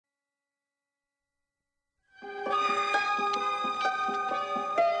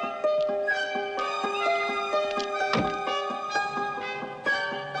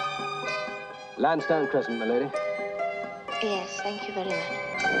Lansdowne Crescent, my lady. Yes, thank you very much.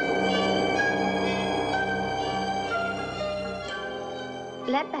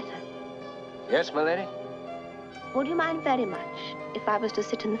 Ledbetter. Yes, my lady? Would you mind very much if I was to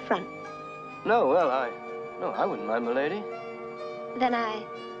sit in the front? No, well, No, I wouldn't mind, my lady. Then I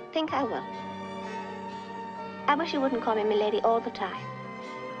think I will. I wish you wouldn't call me milady all the time.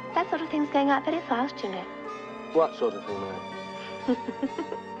 That sort of thing's going out very fast, you know. What sort of thing, my lady?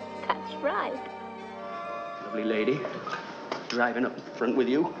 That's right. Lovely lady. Driving up front with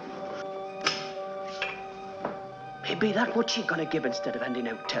you. Maybe that's what she's gonna give instead of handing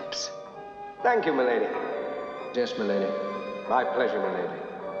out tips. Thank you, my lady. Yes, my lady. My pleasure, my lady.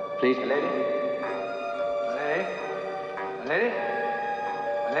 Please, my lady. My lady. My lady.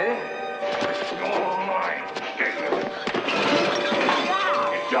 My lady. Oh, my.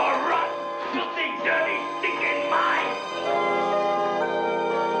 It's all right. Filthy, dirty, stinking mine.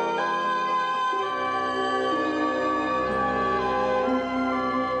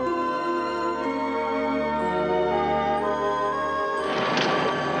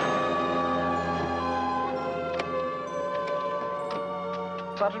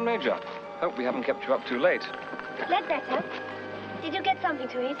 Sergeant Major, hope we haven't kept you up too late. Ledbetter, did you get something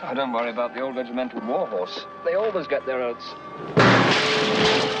to eat? Oh, don't worry about the old regimental warhorse. They always get their oats.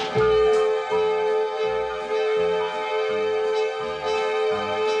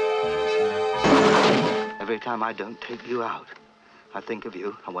 Every time I don't take you out, I think of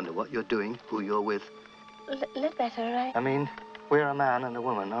you. I wonder what you're doing, who you're with. Ledbetter, I mean, we're a man and a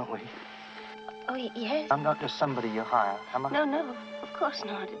woman, aren't we? Oh, yes. I'm not just somebody you hire, am I? No, of course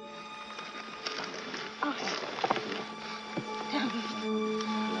not. Oh, please.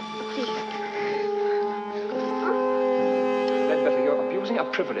 Ledbetter, you're abusing a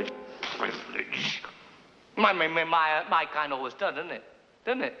privilege. Privilege? My kind always does, doesn't it?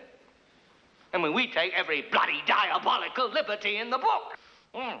 Doesn't it? I mean, we take every bloody diabolical liberty in the book.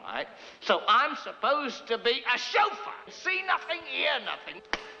 All right. So I'm supposed to be a chauffeur. See nothing, hear nothing.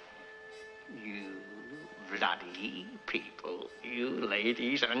 You bloody people, you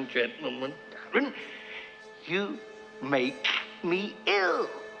ladies and gentlemen, Darren, you make me ill.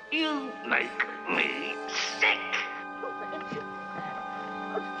 You make me sick.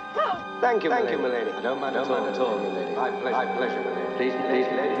 Thank you, my lady. I don't mind at all, my lady. My pleasure, my lady. Please, my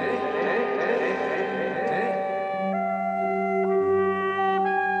lady.